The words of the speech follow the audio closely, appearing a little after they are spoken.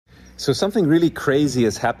So something really crazy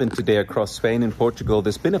has happened today across Spain and Portugal.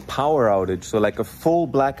 There's been a power outage, so like a full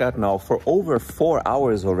blackout now for over 4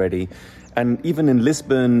 hours already. And even in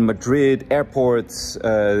Lisbon, Madrid, airports,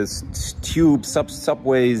 tubes,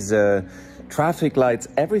 subways, traffic lights,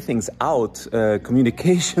 everything's out,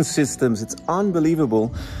 communication systems, it's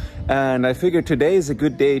unbelievable. And I figured today is a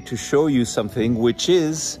good day to show you something, which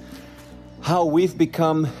is how we've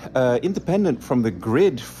become independent from the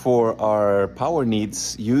grid for our power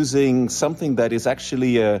needs using something that is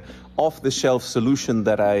actually a off-the-shelf solution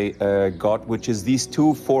that I got, which is these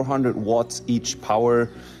two 400 watts each power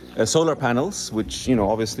solar panels, which, you know,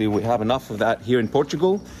 obviously we have enough of that here in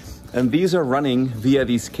Portugal. And these are running via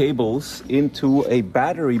these cables into a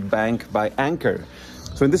battery bank by Anker.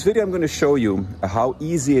 So in this video, I'm going to show you how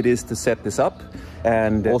easy it is to set this up,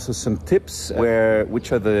 and also some tips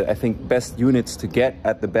which are the, I think, best units to get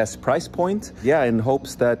at the best price point. Yeah, in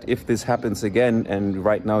hopes that if this happens again, and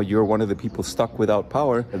right now you're one of the people stuck without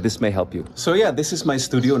power, this may help you. So yeah, this is my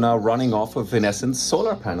studio now running off of, in essence,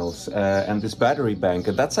 solar panels and this battery bank.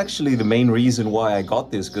 And that's actually the main reason why I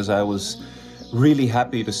got this, because I was really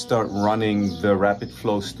happy to start running the Rapid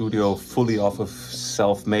Flow Studio fully off of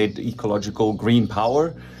self-made ecological green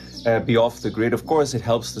power. Be off the grid. Of course, it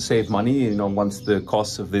helps to save money, you know, once the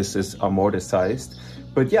cost of this is amortized.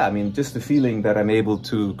 But yeah, I mean, just the feeling that I'm able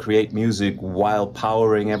to create music while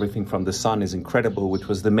powering everything from the sun is incredible, which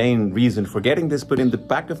was the main reason for getting this. But in the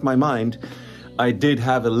back of my mind, I did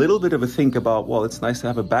have a little bit of a think about, well, it's nice to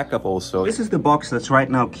have a backup also. This is the box that's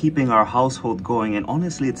right now keeping our household going. And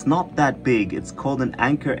honestly, it's not that big. It's called an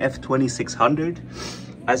Anker F2600.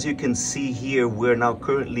 As you can see here, we're now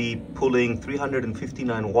currently pulling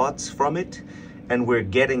 359 watts from it, and we're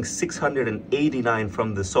getting 689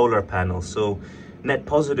 from the solar panel. So net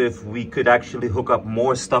positive, we could actually hook up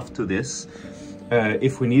more stuff to this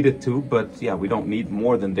if we needed to, but yeah, we don't need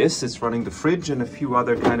more than this. It's running the fridge and a few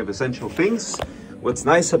other kind of essential things. What's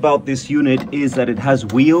nice about this unit is that it has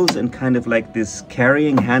wheels and kind of like this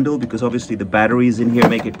carrying handle, because obviously the batteries in here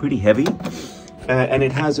make it pretty heavy. And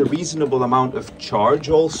it has a reasonable amount of charge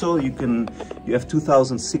also. You have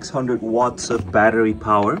 2,600 watts of battery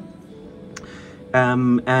power.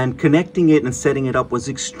 And connecting it and setting it up was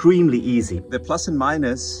extremely easy. The plus and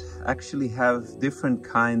minus actually have different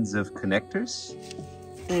kinds of connectors,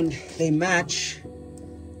 and they match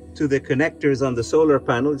to the connectors on the solar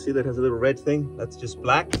panel. You see that has a little red thing? That's just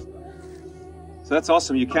black. So that's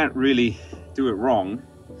awesome. You can't really do it wrong.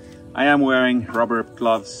 I am wearing rubber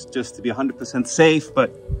gloves just to be 100% safe,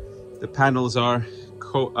 but the panels are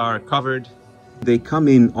covered. They come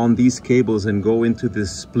in on these cables and go into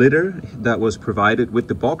this splitter that was provided with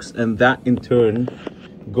the box, and that in turn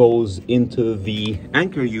goes into the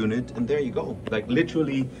Anker unit, and there you go. Like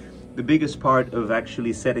literally the biggest part of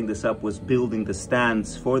actually setting this up was building the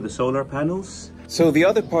stands for the solar panels. So the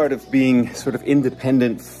other part of being sort of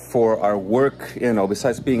independent for our work, you know,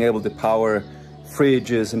 besides being able to power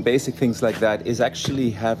fridges and basic things like that, is actually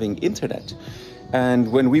having internet.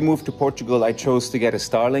 And when we moved to Portugal, I chose to get a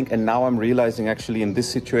Starlink, and now I'm realizing actually in this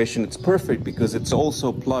situation it's perfect, because it's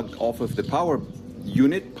also plugged off of the power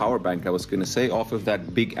bank, I was going to say, off of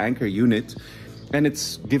that big Anker unit, and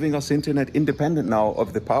it's giving us internet independent now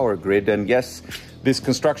of the power grid. And yes, this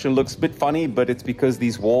construction looks a bit funny, but it's because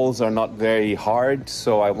these walls are not very hard,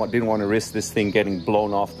 so I didn't want to risk this thing getting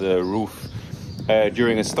blown off the roof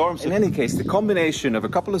during a storm. So in any case, the combination of a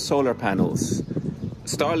couple of solar panels,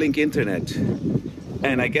 Starlink internet,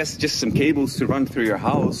 and I guess just some cables to run through your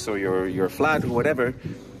house or your flat or whatever,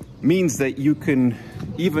 means that you can,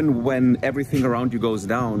 even when everything around you goes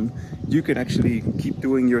down, you can actually keep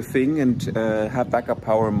doing your thing and have backup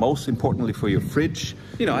power. Most importantly for your fridge,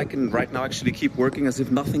 you know, I can right now actually keep working as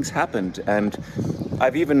if nothing's happened. And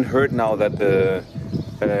I've even heard now that the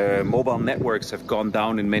mobile networks have gone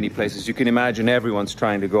down in many places. You can imagine everyone's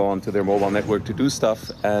trying to go onto their mobile network to do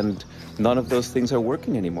stuff, and none of those things are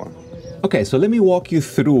working anymore. Okay, so let me walk you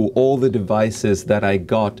through all the devices that I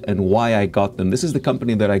got and why I got them. This is the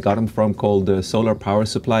company that I got them from, called Solar Power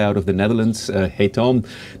Supply out of the Netherlands, Hetom.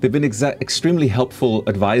 They've been extremely helpful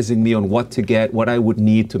advising me on what to get, what I would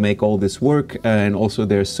need to make all this work, and also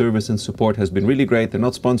their service and support has been really great. They're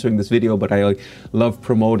not sponsoring this video, but I love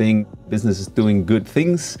promoting businesses doing good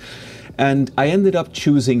things. And I ended up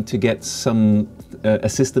choosing to get a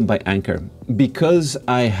system by Anker because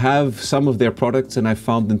I have some of their products and I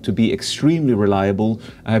found them to be extremely reliable.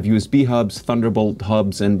 I have USB hubs, Thunderbolt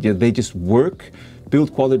hubs, and they just work.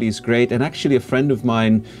 Build quality is great. And actually a friend of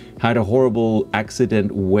mine had a horrible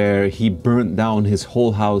accident where he burnt down his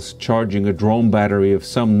whole house charging a drone battery of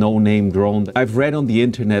some no-name drone. I've read on the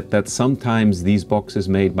internet that sometimes these boxes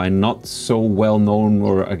made by not so well-known,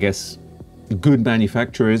 or I guess good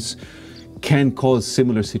manufacturers, can cause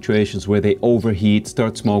similar situations where they overheat,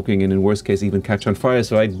 start smoking, and in worst case even catch on fire.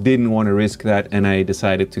 So I didn't want to risk that, and I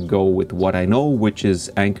decided to go with what I know, which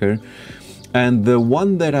is Anker. And the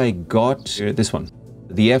one that I got, this one,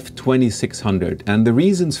 the F2600. And the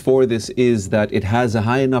reasons for this is that it has a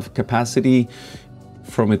high enough capacity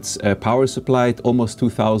from its power supply, almost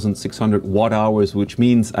 2,600 watt hours, which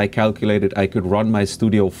means I calculated I could run my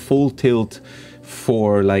studio full tilt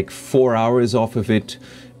for like 4 hours off of it.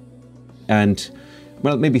 And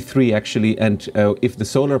well, maybe 3 actually, and if the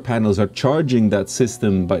solar panels are charging that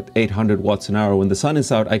system by 800 watts an hour when the sun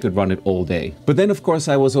is out, I could run it all day. But then of course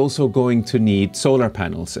I was also going to need solar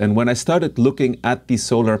panels, and when I started looking at these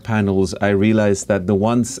solar panels, I realized that the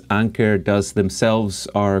ones Anker does themselves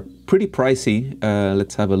are pretty pricey.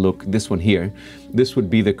 Let's have a look. This one here, this would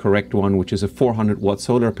be the correct one, which is a 400 watt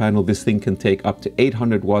solar panel. This thing can take up to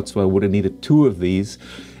 800 watts, so I would have needed 2 of these.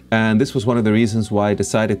 And this was one of the reasons why I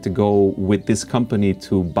decided to go with this company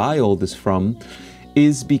to buy all this from,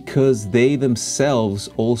 is because they themselves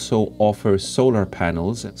also offer solar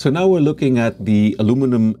panels. So now we're looking at the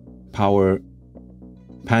aluminum power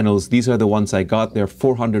panels. These are the ones I got. They're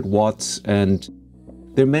 400 watts and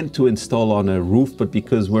they're meant to install on a roof, but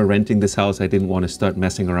because we're renting this house, I didn't want to start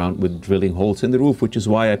messing around with drilling holes in the roof, which is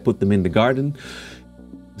why I put them in the garden.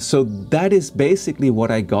 So that is basically what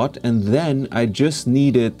I got, and then I just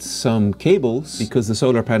needed some cables because the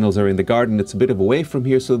solar panels are in the garden. It's a bit of away from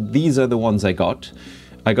here, so these are the ones I got.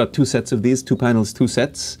 I got 2 sets of these, 2 panels, 2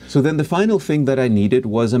 sets. So then the final thing that I needed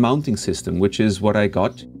was a mounting system, which is what I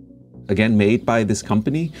got, again made by this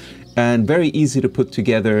company, and very easy to put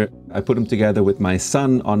together. I put them together with my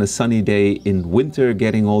son on a sunny day in winter,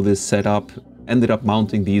 getting all this set up. Ended up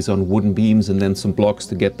mounting these on wooden beams and then some blocks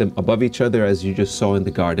to get them above each other, as you just saw in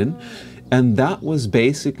the garden. And that was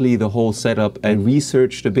basically the whole setup. I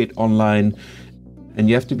researched a bit online, and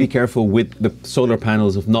you have to be careful with the solar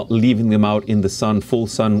panels of not leaving them out in the sun, full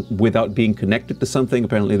sun, without being connected to something.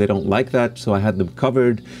 Apparently they don't like that, so I had them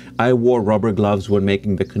covered. I wore rubber gloves when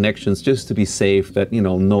making the connections just to be safe that, you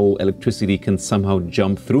know, no electricity can somehow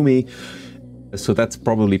jump through me. So that's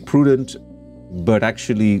probably prudent. But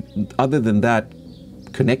actually, other than that,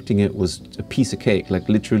 connecting it was a piece of cake. Like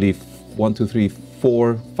literally 1, 2, 3,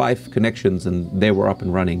 4, 5 connections and they were up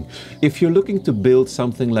and running. If you're looking to build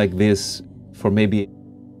something like this for maybe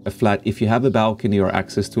a flat, if you have a balcony or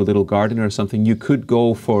access to a little garden or something, you could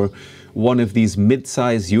go for one of these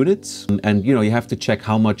mid-size units. And you know, you have to check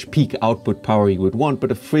how much peak output power you would want. But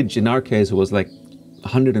a fridge in our case was like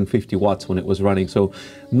 150 watts when it was running, so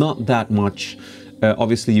not that much.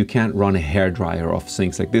 Obviously you can't run a hairdryer off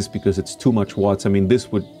things like this because it's too much watts. I mean,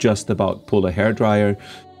 this would just about pull a hairdryer.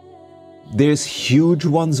 There's huge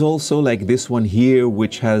ones also, like this one here,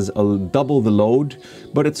 which has double the load,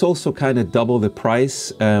 but it's also kind of double the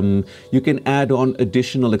price. You can add on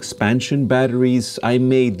additional expansion batteries. I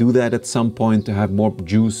may do that at some point to have more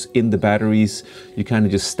juice in the batteries. You kind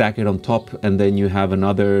of just stack it on top and then you have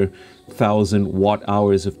another 1,000 watt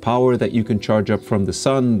hours of power that you can charge up from the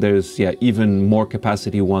sun. There's even more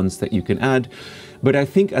capacity ones that you can add. But I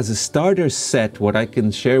think as a starter set, what I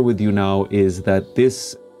can share with you now is that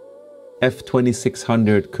this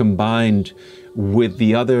F2600 combined with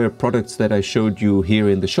the other products that I showed you here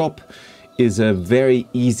in the shop is a very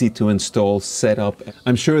easy to install setup.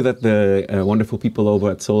 I'm sure that the wonderful people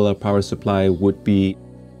over at Solar Power Supply would be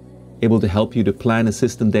able to help you to plan a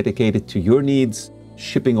system dedicated to your needs.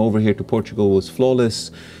 Shipping over here to Portugal was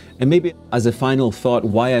flawless. And maybe as a final thought,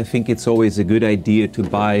 why I think it's always a good idea to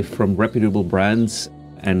buy from reputable brands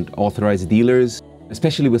and authorized dealers,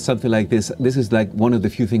 especially with something like this. This is like one of the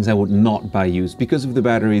few things I would not buy used because of the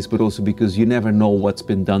batteries, but also because you never know what's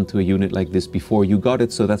been done to a unit like this before you got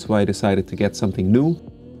it. So that's why I decided to get something new.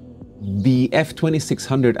 The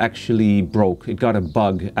F2600 actually broke. It got a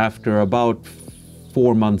bug after about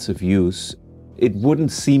 4 months of use. It wouldn't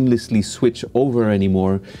seamlessly switch over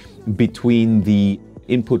anymore between the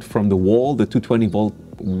input from the wall, the 220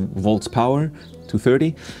 volts power,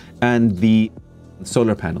 230, and the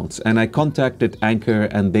solar panels. And I contacted Anker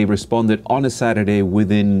and they responded on a Saturday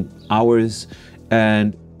within hours.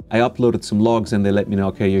 And I uploaded some logs and they let me know,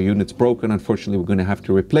 okay, your unit's broken. Unfortunately, we're going to have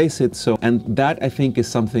to replace it. So, and that I think is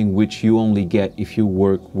something which you only get if you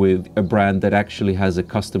work with a brand that actually has a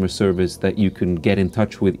customer service that you can get in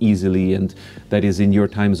touch with easily and that is in your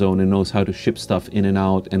time zone and knows how to ship stuff in and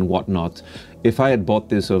out and whatnot. If I had bought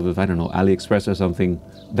this off of, I don't know, AliExpress or something,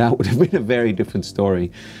 that would have been a very different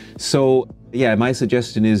story. So yeah, my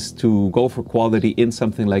suggestion is to go for quality in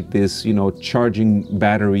something like this. You know, charging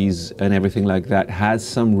batteries and everything like that has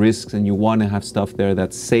some risks, and you want to have stuff there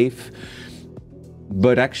that's safe.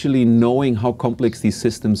 But actually knowing how complex these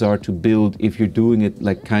systems are to build, if you're doing it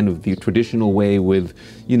like kind of the traditional way with,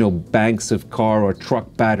 you know, banks of car or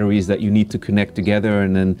truck batteries that you need to connect together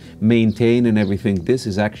and then maintain and everything, this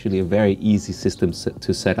is actually a very easy system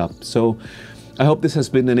to set up. So I hope this has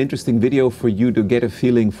been an interesting video for you to get a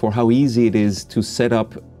feeling for how easy it is to set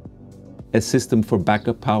up a system for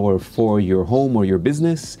backup power for your home or your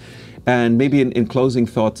business. And maybe in closing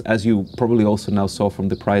thoughts, as you probably also now saw from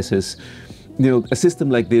the prices, you know, a system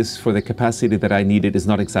like this for the capacity that I needed is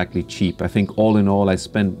not exactly cheap. I think all in all, I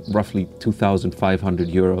spent roughly 2,500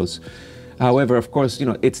 euros. However, of course, you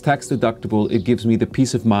know, it's tax deductible. It gives me the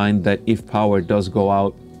peace of mind that if power does go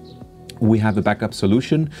out, we have a backup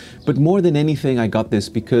solution. But more than anything, I got this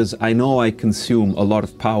because I know I consume a lot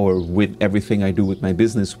of power with everything I do with my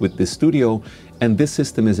business, with this studio. And this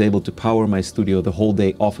system is able to power my studio the whole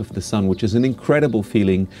day off of the sun, which is an incredible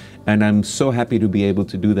feeling. And I'm so happy to be able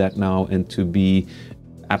to do that now and to be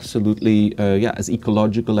absolutely, as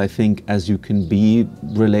ecological, I think, as you can be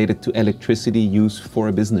related to electricity use for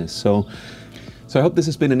a business. So I hope this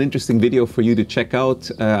has been an interesting video for you to check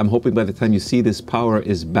out. I'm hoping by the time you see this, power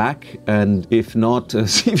is back. And if not,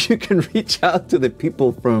 see if you can reach out to the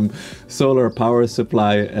people from Solar Power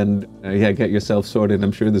Supply and get yourself sorted.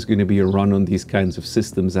 I'm sure there's going to be a run on these kinds of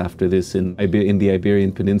systems after this in the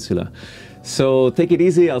Iberian Peninsula. So take it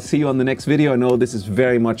easy. I'll see you on the next video. I know this is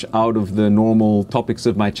very much out of the normal topics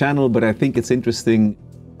of my channel, but I think it's interesting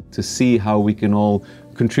to see how we can all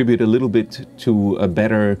contribute a little bit to a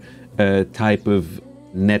better type of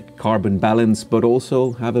net carbon balance, but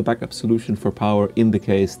also have a backup solution for power in the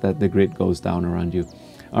case that the grid goes down around you.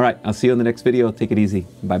 All right, I'll see you on the next video. Take it easy.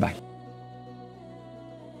 Bye-bye.